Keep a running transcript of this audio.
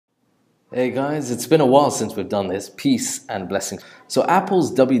Hey guys, it's been a while since we've done this. Peace and blessings. So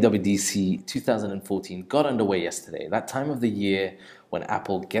Apple's WWDC 2014 got underway yesterday, that time of the year when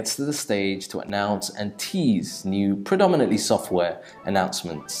Apple gets to the stage to announce and tease new predominantly software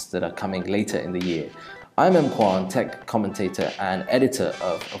announcements that are coming later in the year. I'm M. Kwan, tech commentator and editor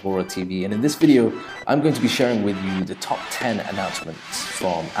of Aurora TV, and in this video I'm going to be sharing with you the top 10 announcements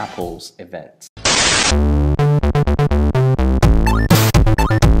from Apple's event.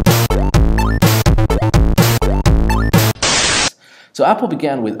 So Apple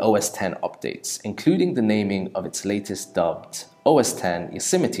began with OS X updates, including the naming of its latest dubbed OS X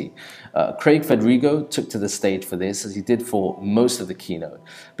Yosemite. Craig Federigo took to the stage for this, as he did for most of the keynote.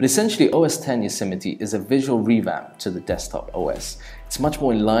 But essentially, OS X Yosemite is a visual revamp to the desktop OS. It's much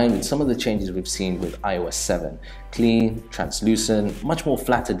more in line with some of the changes we've seen with iOS 7. Clean, translucent, much more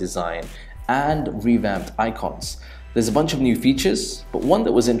flatter design, and revamped icons. There's a bunch of new features, but one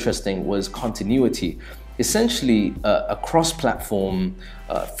that was interesting was continuity. Essentially a cross-platform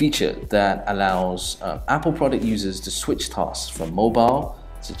feature that allows Apple product users to switch tasks from mobile,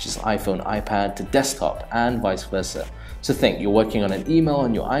 such as iPhone, iPad, to desktop and vice versa. So think, you're working on an email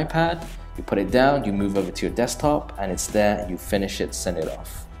on your iPad, you put it down, you move over to your desktop, and it's there, you finish it, send it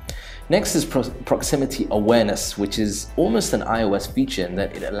off. Next is proximity awareness, which is almost an iOS feature in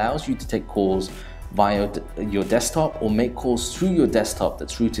that it allows you to take calls via your desktop or make calls through your desktop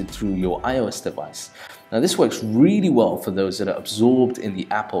that's routed through your iOS device. Now this works really well for those that are absorbed in the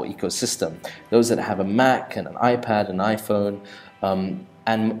Apple ecosystem, those that have a Mac and an iPad, an iPhone,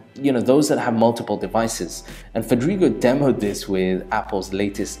 and those that have multiple devices. And Federigo demoed this with Apple's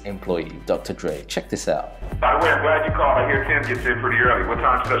latest employee, Dr. Dre. Check this out. By the way, I'm glad you called. I hear Tim gets in pretty early. What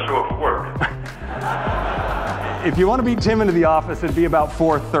time should I show up for work? If you want to beat Tim into the office, it'd be about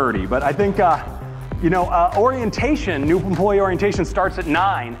 4:30. But I think, orientation, new employee orientation starts at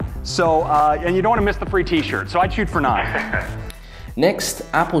 9. So, and you don't want to miss the free t-shirt, so I'd shoot for 9. Next,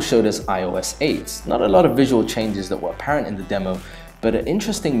 Apple showed us iOS 8. Not a lot of visual changes that were apparent in the demo, but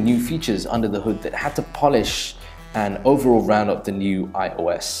interesting new features under the hood that had to polish and overall round up the new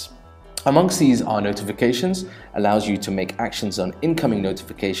iOS. Amongst these are notifications, allows you to make actions on incoming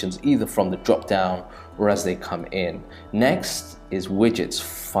notifications either from the drop-down or as they come in. Next is widgets,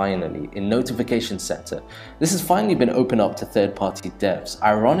 finally, in Notification Center. This has finally been opened up to third-party devs,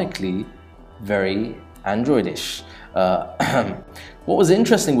 ironically, very Android-ish. What was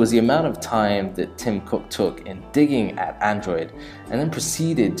interesting was the amount of time that Tim Cook took in digging at Android and then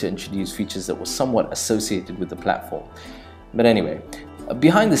proceeded to introduce features that were somewhat associated with the platform. But anyway,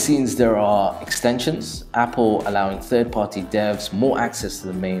 behind the scenes there are extensions, Apple allowing third-party devs more access to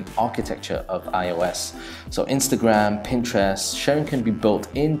the main architecture of iOS. So Instagram, Pinterest, sharing can be built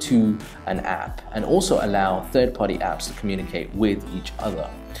into an app and also allow third-party apps to communicate with each other.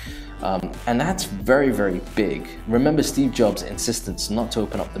 And that's very, very big. Remember Steve Jobs' insistence not to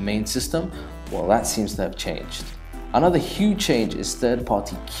open up the main system? Well, that seems to have changed. Another huge change is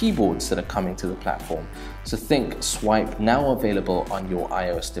third-party keyboards that are coming to the platform. So think Swipe, now available on your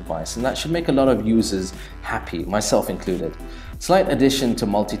iOS device, and that should make a lot of users happy, myself included. Slight addition to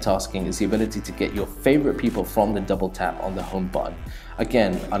multitasking is the ability to get your favorite people from the double tap on the home button.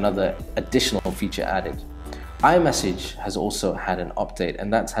 Again, another additional feature added. iMessage has also had an update,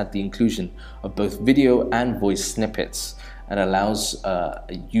 and that's had the inclusion of both video and voice snippets, and allows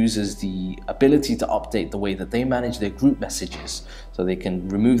users the ability to update the way that they manage their group messages. So they can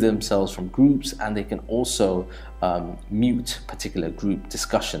remove themselves from groups, and they can also mute particular group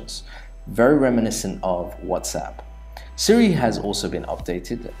discussions. Very reminiscent of WhatsApp. Siri has also been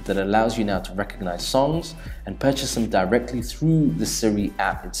updated, that allows you now to recognize songs and purchase them directly through the Siri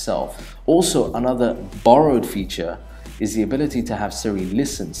app itself. Also, another borrowed feature is the ability to have Siri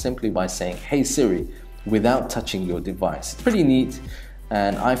listen simply by saying, "Hey Siri," without touching your device. It's pretty neat,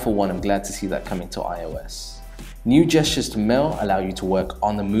 and I for one am glad to see that coming to iOS. New gestures to mail allow you to work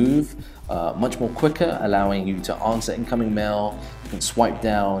on the move, much more quicker, allowing you to answer incoming mail. You can swipe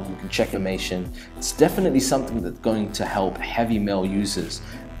down, you can check information. It's definitely something that's going to help heavy mail users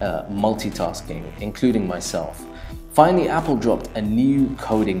multitasking, including myself. Finally, Apple dropped a new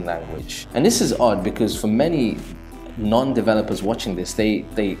coding language. And this is odd because for many non-developers watching this, they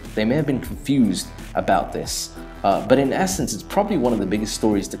may have been confused about this. But in essence, it's probably one of the biggest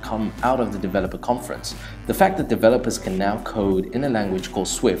stories to come out of the developer conference. The fact that developers can now code in a language called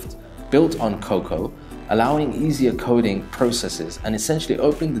Swift, built on Cocoa, allowing easier coding processes and essentially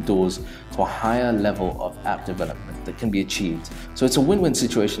opening the doors to a higher level of app development that can be achieved. So it's a win-win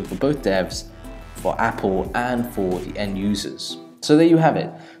situation for both devs, for Apple, and for the end users. So there you have it.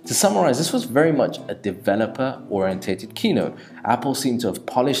 To summarize, this was very much a developer-oriented keynote. Apple seemed to have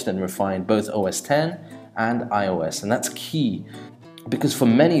polished and refined both OS X and iOS, and that's key because for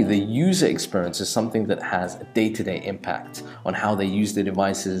many, the user experience is something that has a day-to-day impact on how they use their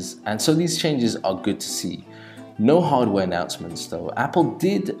devices, and so these changes are good to see. No hardware announcements though. Apple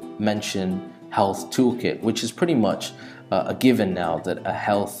did mention Health Toolkit, which is pretty much a given now that a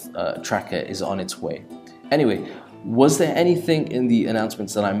health tracker is on its way. Anyway, was there anything in the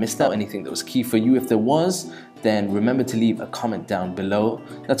announcements that I missed out? Anything that was key for you? If there was, then remember to leave a comment down below.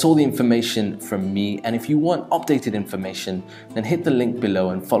 That's all the information from me. And if you want updated information, then hit the link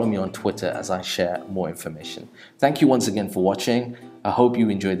below and follow me on Twitter as I share more information. Thank you once again for watching. I hope you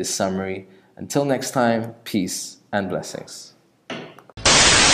enjoyed this summary. Until next time, peace and blessings.